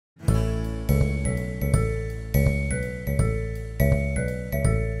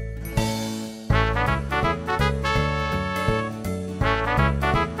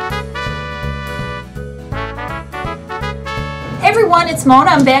everyone, it's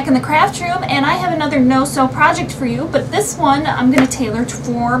Mona. I'm back in the craft room and I have another no-sew project for you, but this one I'm going to tailor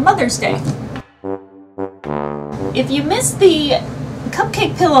for Mother's Day. If you missed the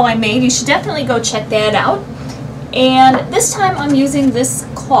cupcake pillow I made, you should definitely go check that out. And this time I'm using this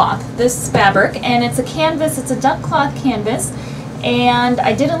cloth, this fabric, and it's a canvas, it's a duck cloth canvas, and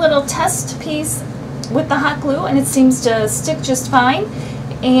I did a little test piece with the hot glue and it seems to stick just fine.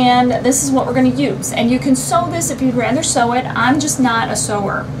 And this is what we're going to use, and you can sew this if you'd rather sew it. I'm just not a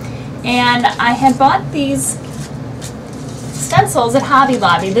sewer. And I had bought these stencils at Hobby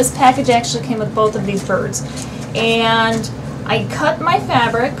Lobby. This package actually came with both of these birds, and I cut my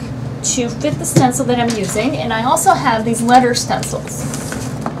fabric to fit the stencil that I'm using, and I also have these letter stencils,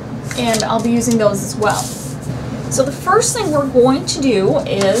 and I'll be using those as well. So the first thing we're going to do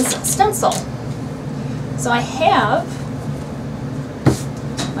is stencil. So I have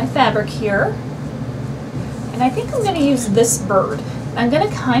my fabric here, and I think I'm going to use this bird. I'm going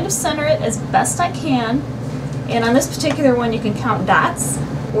to kind of center it as best I can, and on this particular one you can count dots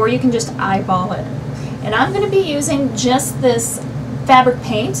or you can just eyeball it. And I'm going to be using just this fabric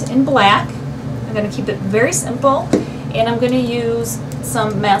paint in black. I'm going to keep it very simple, and I'm going to use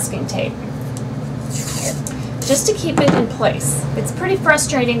some masking tape just to keep it in place. It's pretty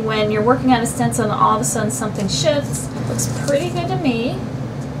frustrating when you're working on a stencil and all of a sudden something shifts. Looks pretty good to me.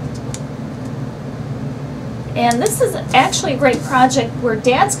 And this is actually a great project where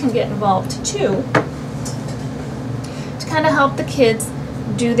dads can get involved too, to kind of help the kids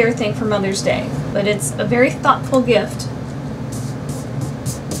do their thing for Mother's Day. But it's a very thoughtful gift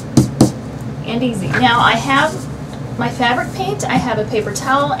and easy. Now I have my fabric paint, I have a paper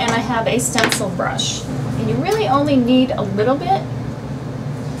towel, and I have a stencil brush. And you really only need a little bit.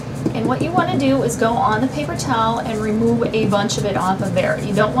 And what you want to do is go on the paper towel and remove a bunch of it off of there.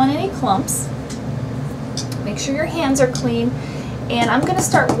 You don't want any clumps. Make sure your hands are clean, and I'm going to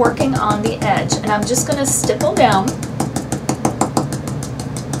start working on the edge, and I'm just going to stipple down.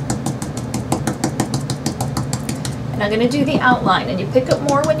 And I'm going to do the outline, and you pick up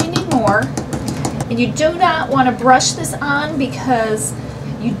more when you need more. And you do not want to brush this on because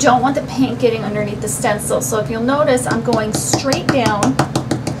you don't want the paint getting underneath the stencil. So if you'll notice, I'm going straight down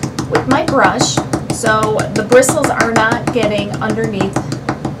with my brush so the bristles are not getting underneath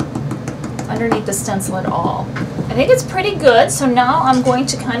the stencil at all. I think it's pretty good, so now I'm going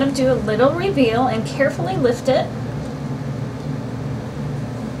to kind of do a little reveal and carefully lift it.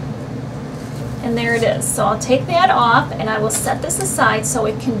 And there it is. So I'll take that off and I will set this aside so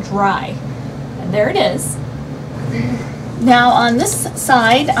it can dry. And there it is. Now on this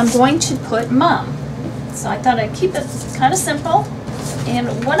side I'm going to put Mom. So I thought I'd keep it kind of simple.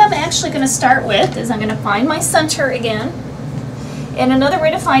 And what I'm actually going to start with is I'm going to find my center again. And another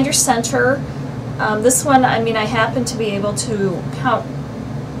way to find your center, this one, I mean, I happen to be able to count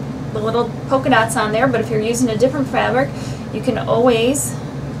the little polka dots on there, but if you're using a different fabric, you can always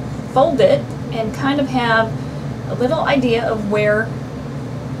fold it and kind of have a little idea of where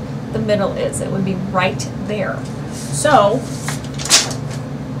the middle is. It would be right there. So,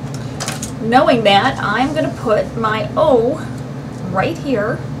 knowing that, I'm going to put my O right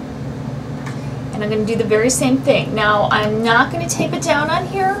here. And I'm going to do the very same thing. Now I'm not going to tape it down on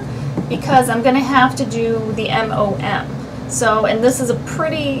here because I'm going to have to do the MOM. So, and this is a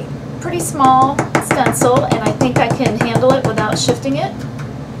pretty small stencil, and I think I can handle it without shifting it.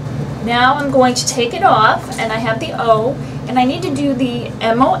 Now I'm going to take it off, and I have the O, and I need to do the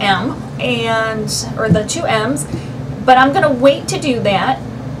MOM or the two M's, but I'm going to wait to do that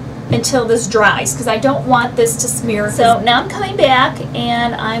until this dries because I don't want this to smear. So now I'm coming back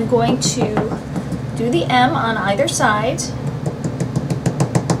and I'm going to do the M on either side.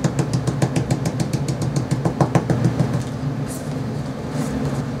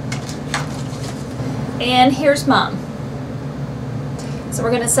 And here's Mom. So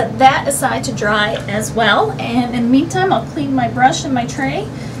we're going to set that aside to dry as well. And in the meantime, I'll clean my brush and my tray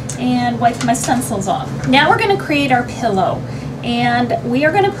and wipe my stencils off. Now we're going to create our pillow. And we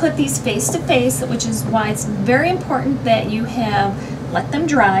are going to put these face to face, which is why it's very important that you have let them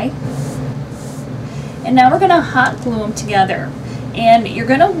dry. And now we're going to hot glue them together. And you're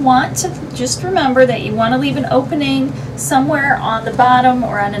going to want to just remember that you want to leave an opening somewhere on the bottom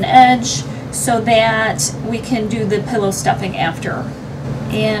or on an edge so that we can do the pillow stuffing after.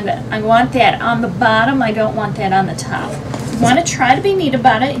 And I want that on the bottom, I don't want that on the top. You want to try to be neat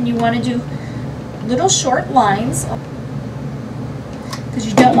about it, and you want to do little short lines because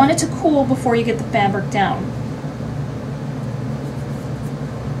you don't want it to cool before you get the fabric down.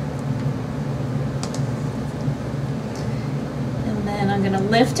 And then I'm going to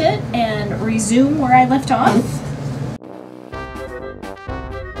lift it and resume where I left off.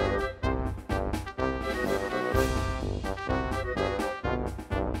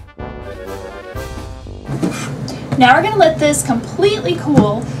 Now we're going to let this completely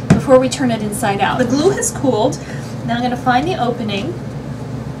cool before we turn it inside out. The glue has cooled. Now I'm going to find the opening,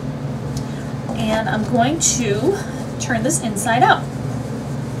 and I'm going to turn this inside out,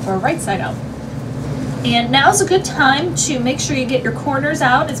 or right side out. And now's a good time to make sure you get your corners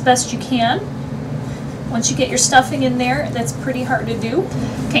out as best you can. Once you get your stuffing in there, that's pretty hard to do.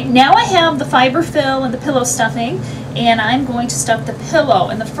 Okay, now I have the fiber fill and the pillow stuffing, and I'm going to stuff the pillow.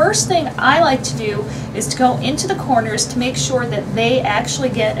 And the first thing I like to do is to go into the corners to make sure that they actually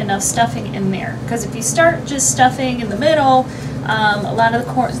get enough stuffing in there. Because if you start just stuffing in the middle, a lot of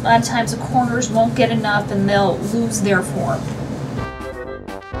times the corners won't get enough and they'll lose their form.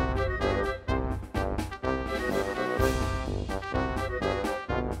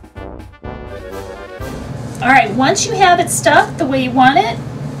 Alright, once you have it stuffed the way you want it,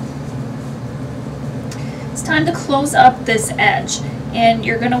 it's time to close up this edge. And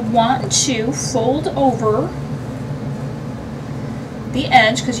you're going to want to fold over the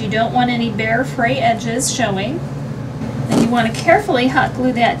edge because you don't want any bare fray edges showing. And you want to carefully hot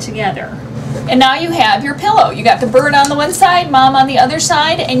glue that together. And now you have your pillow. You got the bird on the one side, mom on the other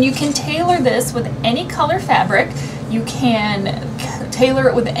side, and you can tailor this with any color fabric. You can tailor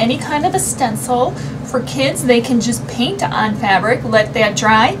it with any kind of a stencil. For kids, they can just paint on fabric, let that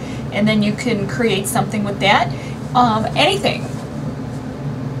dry, and then you can create something with that. Anything.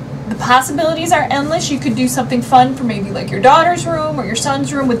 The possibilities are endless. You could do something fun for maybe like your daughter's room or your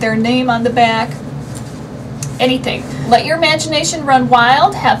son's room with their name on the back. Anything. Let your imagination run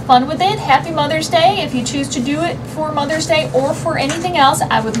wild. Have fun with it. Happy Mother's Day. If you choose to do it for Mother's Day or for anything else,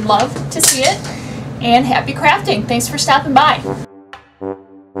 I would love to see it. And happy crafting. Thanks for stopping by.